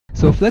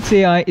So Flux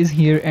AI is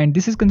here, and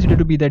this is considered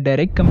to be the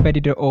direct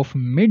competitor of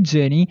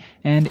midjourney,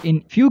 and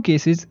in few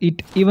cases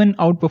it even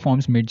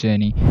outperforms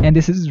midjourney. And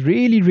this is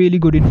really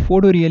good in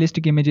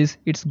photorealistic images.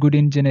 It's good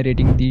in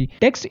generating the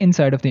text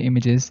inside of the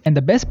images, and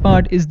the best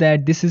part is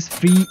that this is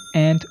free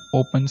and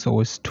open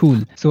source tool.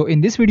 So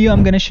in this video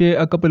I'm gonna share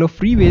a couple of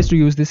free ways to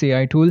use this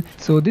AI tool.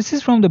 So this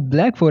is from the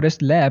Black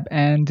Forest lab,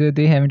 and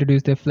they have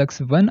introduced the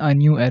Flux.1, a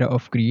new era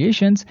of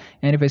creations.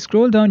 And if I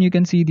scroll down, you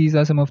can see these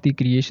are some of the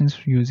creations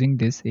using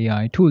this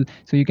AI tool.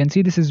 So you can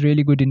see this is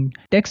really good in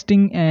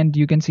texting, and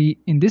you can see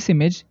in this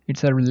image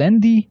it's a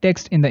lengthy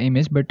text in the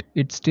image, but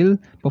it still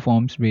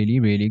performs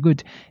really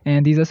good.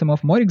 And these are some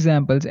of more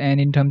examples, and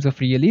in terms of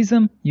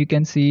realism you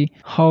can see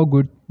how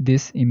good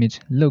this image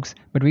looks.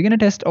 But we're gonna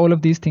test all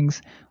of these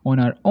things on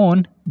our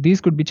own.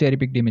 These could be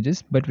cherry-picked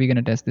images, but we're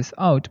gonna test this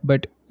out.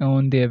 But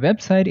on their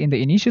website, in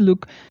the initial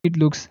look, it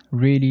looks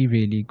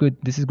really good.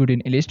 This is good in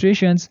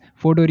illustrations,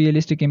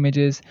 photorealistic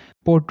images,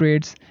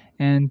 portraits,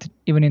 and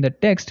even in the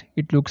text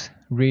it looks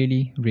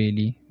really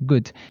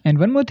good. And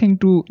one more thing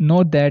to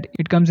note, that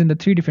it comes in the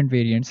 3 different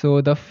variants. So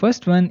the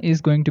first one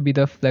is going to be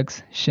the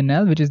Flux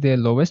Chanel, which is their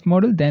lowest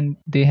model. Then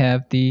they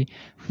have the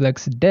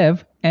Flux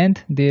Dev,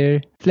 and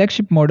their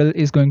flagship model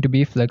is going to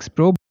be Flux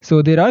Pro.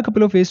 So there are a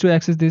couple of ways to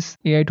access this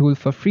AI tool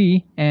for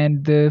free,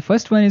 and the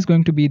first one is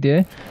going to be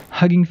their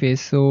Hugging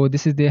Face. So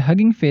this is the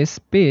Hugging Face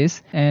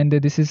space, and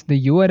this is the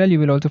URL. You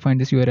will also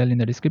find this URL in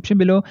the description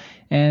below,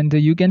 and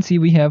you can see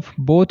we have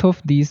both of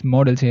these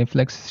models here,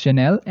 Flux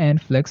Chanel and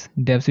Flux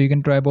Dev. So you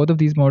can try both of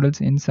these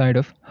models inside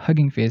of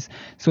Hugging Face.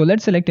 So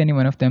let's select any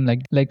one of them,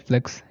 like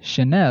Flux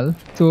Chanel.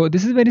 So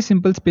this is very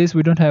simple space.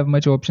 We don't have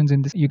much options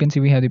in this. You can see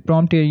we have the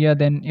prompt area.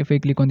 Then if I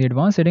click on the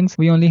advanced settings,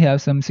 we only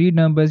have some seed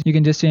numbers. You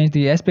can just change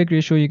the aspect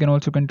ratio. You can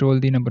also control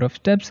the number of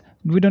steps.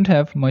 We don't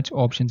have much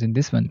options in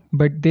this one.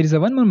 But there is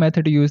one more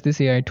method to use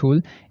this AI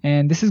tool,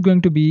 and this is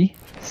going to be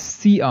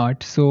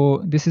CArt.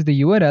 So this is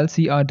the URL,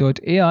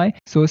 cart.ai.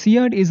 So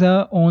CArt is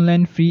a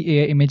online free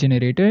AI image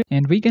generator,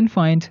 and we can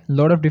find a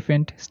lot of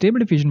different stable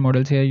diffusion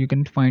models here. You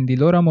can find the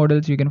LoRa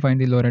models, you can find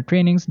the LoRa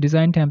trainings,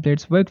 design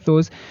templates,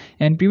 workflows,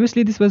 and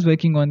previously this was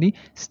working on the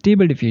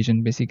stable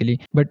diffusion basically.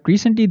 But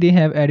recently they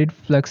have added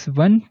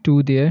Flux.1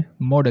 to their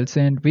models,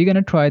 and we're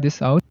gonna try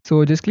this out.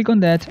 So just click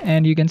on that,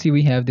 and you can see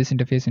we have this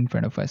interface in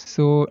front of us.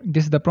 So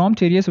this is the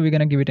prompt area, so we're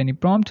gonna give it any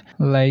prompt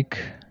like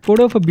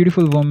photo of a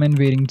beautiful woman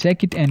wearing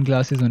jacket and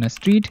glasses on a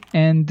street.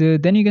 And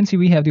then you can see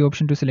we have the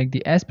option to select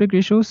the aspect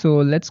ratio. So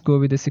let's go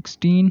with the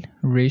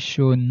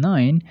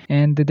 16:9,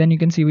 and then you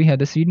can see we have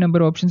the seed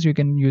number options. You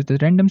can use the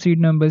random seed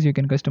numbers, you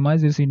can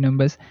customize the seed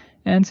numbers,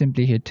 and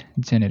simply hit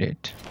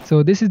generate.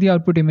 So this is the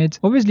output image.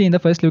 Obviously in the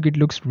first look it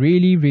looks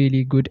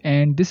really good,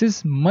 and this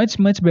is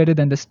much better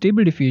than the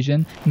stable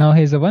diffusion. Now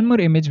here's one more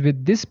image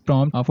with this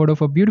prompt, a photo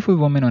of a beautiful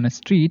woman on a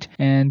street,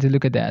 and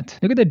look at that.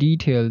 Look at the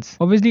details.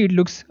 Obviously it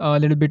looks a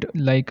little bit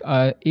like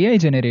AI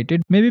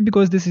generated, maybe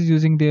because this is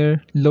using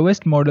their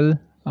lowest model,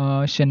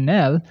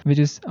 Chanel, which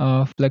is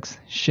Flux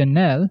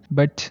Chanel,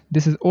 but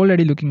this is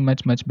already looking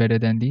much better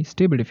than the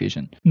stable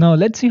diffusion. Now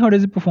let's see how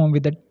does it perform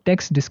with the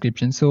text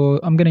description. So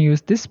I'm gonna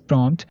use this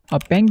prompt, a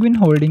penguin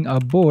holding a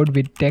board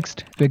with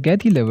text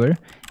spaghetti lever,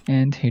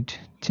 and hit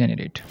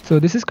generate. So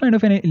this is kind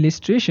of an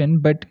illustration,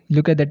 but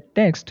look at the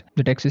text.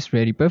 The text is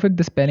very perfect.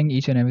 The spelling,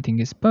 each and everything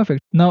is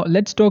perfect. Now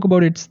let's talk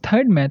about its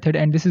third method,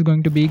 and this is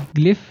going to be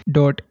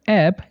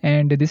glyph.app,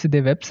 and this is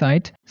the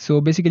website.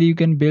 So basically you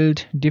can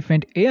build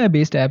different AI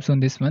based apps on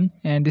this one,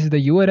 and this is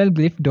the URL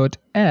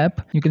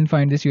glyph.app. You can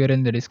find this URL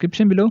in the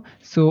description below.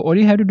 So all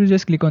you have to do is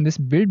just click on this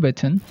build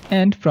button,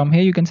 and from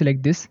here you can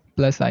select this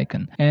plus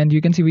icon, and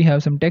you can see we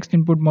have some text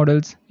input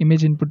models,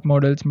 image input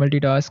models,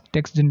 multitask,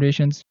 text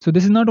generations. So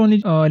this is not only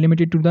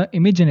limited to the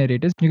image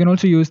generators. You can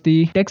also use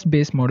the text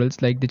based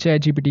models like the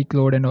ChatGPT,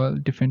 Claude, and all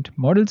different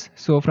models.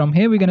 So from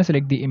here we're gonna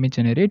select the image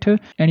generator,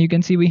 and you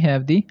can see we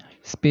have the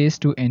space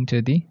to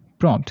enter the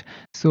prompt.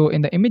 So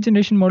in the image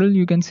generation model,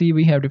 you can see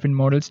we have different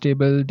models: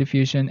 stable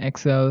diffusion,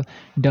 XL,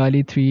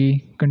 DALL-E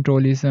 3,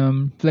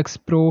 Controlism, Flux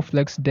Pro,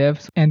 Flux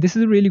Dev. And this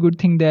is a really good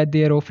thing that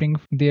they are offering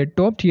their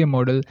top tier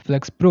model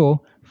Flux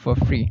Pro for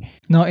free.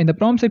 Now in the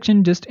prompt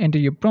section, just enter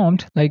your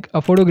prompt like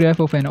a photograph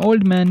of an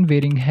old man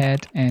wearing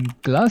hat and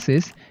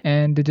glasses,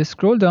 and just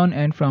scroll down,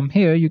 and from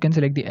here you can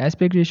select the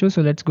aspect ratio.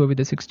 So let's go with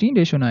the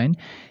 16:9,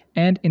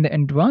 and in the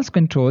advanced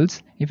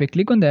controls, if I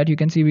click on that, you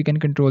can see we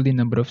can control the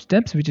number of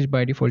steps, which is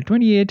by default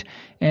 28,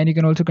 and you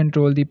can also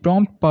control the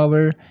prompt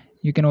power.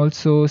 You can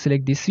also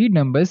select the seed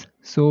numbers.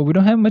 So we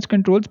don't have much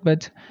controls,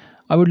 but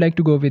I would like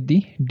to go with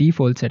the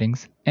default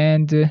settings.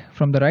 And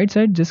from the right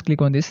side, just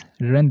click on this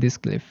run this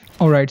glyph.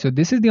 Alright, so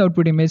this is the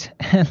output image,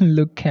 and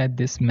look at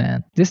this,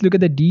 man. Just look at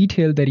the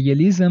detail, the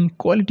realism,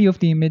 quality of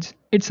the image.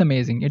 it's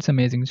amazing. It's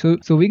amazing. So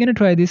we're gonna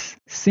try this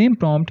same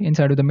prompt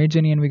inside of the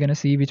midjourney and we're gonna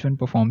see which one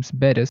performs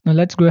better. Now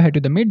let's go ahead to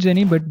the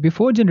midjourney, but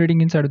before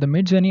generating inside of the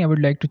midjourney, I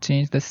would like to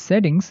change the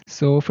settings.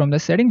 So from the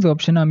settings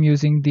option, I'm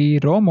using the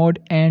raw mode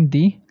and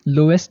the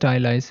lowest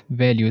stylized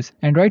values,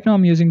 and right now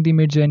I'm using the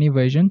midjourney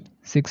version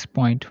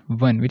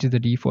 6.1, which is the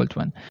default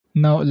one.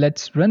 Now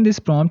let's run this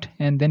prompt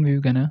and then we're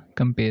gonna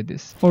compare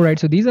this. Alright,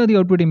 so these are the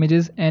output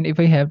images, and if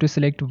I have to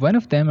select one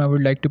of them, I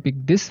would like to pick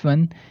this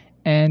one,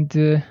 and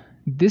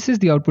this is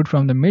the output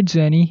from the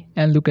midjourney,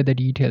 and look at the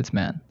details,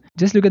 man.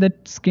 Just look at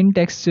that skin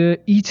texture,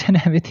 each and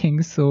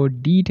everything so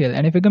detailed.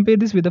 And if I compare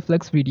this with the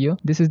Flux video,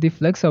 this is the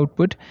Flux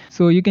output,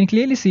 so you can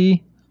clearly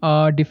see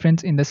a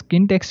difference in the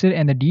skin texture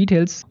and the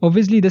details.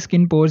 Obviously the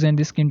skin pores and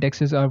the skin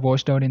textures are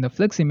washed out in the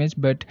Flux image,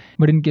 but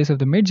in case of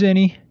the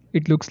midjourney,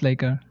 it looks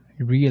like a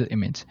real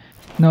image.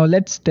 Now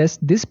let's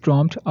test this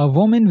prompt. A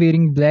woman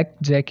wearing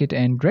black jacket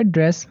and red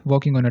dress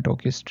walking on a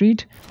Tokyo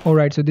street.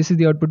 Alright, so this is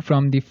the output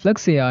from the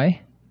Flux Ai,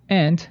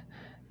 and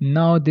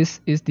now this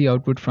is the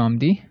output from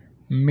the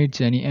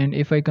midjourney. And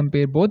if I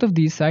compare both of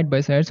these side by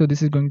side, so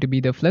this is going to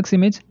be the Flux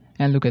image,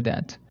 and look at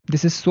that.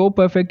 This is so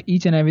perfect.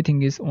 Each and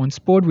everything is on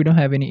spot. We don't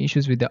have any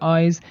issues with the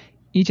eyes.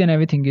 Each and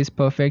everything is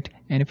perfect.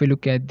 And if we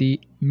look at the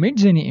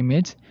midjourney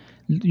image,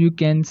 you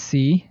can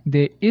see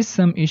there is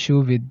some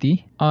issue with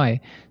the eye,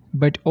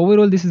 but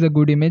overall this is a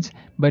good image.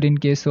 But in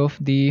case of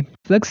the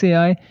Flux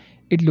Ai,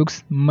 it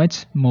looks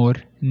much more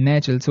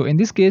natural. So in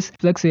this case,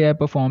 Flux Ai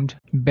performed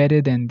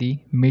better than the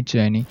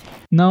midjourney.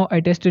 Now I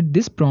tested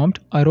this prompt: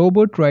 a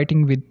robot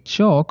writing with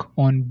chalk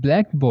on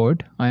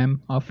blackboard. I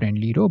am a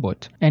friendly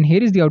robot. And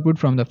here is the output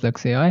from the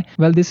Flux Ai.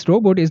 Well, this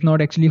robot is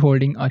not actually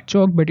holding a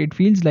chalk, but it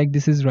feels like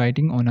this is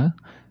writing on a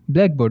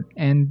blackboard.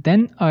 And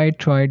then I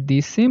tried the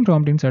same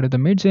prompt inside of the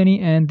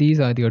midjourney, and these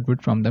are the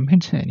output from the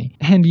midjourney.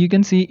 And you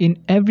can see in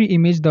every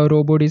image the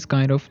robot is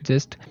kind of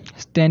just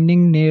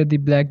standing near the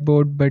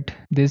blackboard, but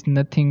there's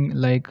nothing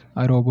like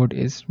a robot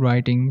is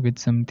writing with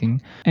something.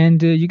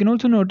 And you can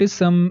also notice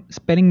some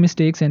spelling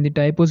mistakes and the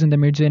typos in the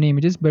midjourney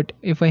images. But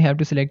if I have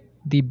to select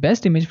the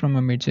best image from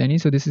a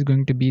midjourney, so this is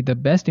going to be the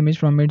best image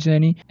from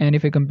midjourney. And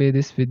if I compare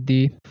this with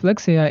the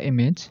Flux Ai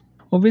image,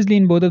 obviously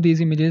in both of these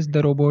images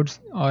the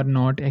robots are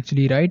not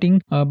actually writing,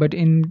 but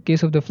in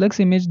case of the Flux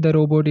image, the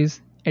robot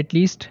is at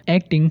least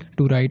acting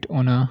to write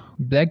on a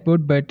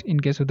blackboard, but in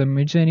case of the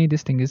midjourney,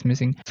 this thing is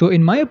missing. So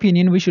in my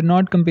opinion, we should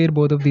not compare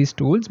both of these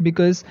tools,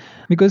 because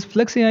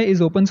Flux Ai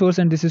is open source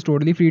and this is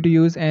totally free to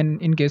use,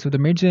 and in case of the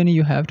midjourney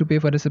you have to pay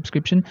for a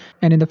subscription.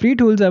 And in the free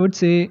tools, I would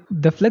say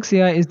the Flux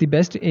Ai is the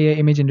best AI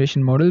image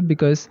generation model,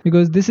 because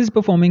this is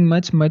performing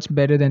much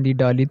better than the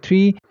DALL-E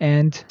 3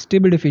 and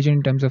Stable Diffusion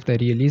in terms of the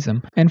realism.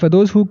 And for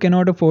those who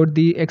cannot afford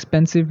the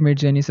expensive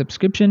midjourney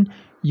subscription,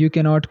 you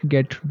cannot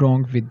get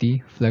wrong with the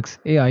Flux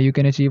Ai. You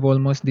can achieve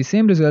almost the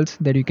same results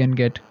that you can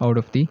get out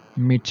of the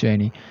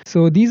midjourney.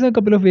 So these are a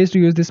couple of ways to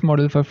use this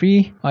model for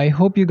free. I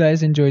hope you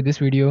guys enjoyed this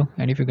video,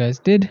 and if you guys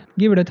did,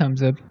 give it a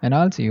thumbs up, and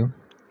I'll see you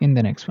in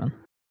the next one.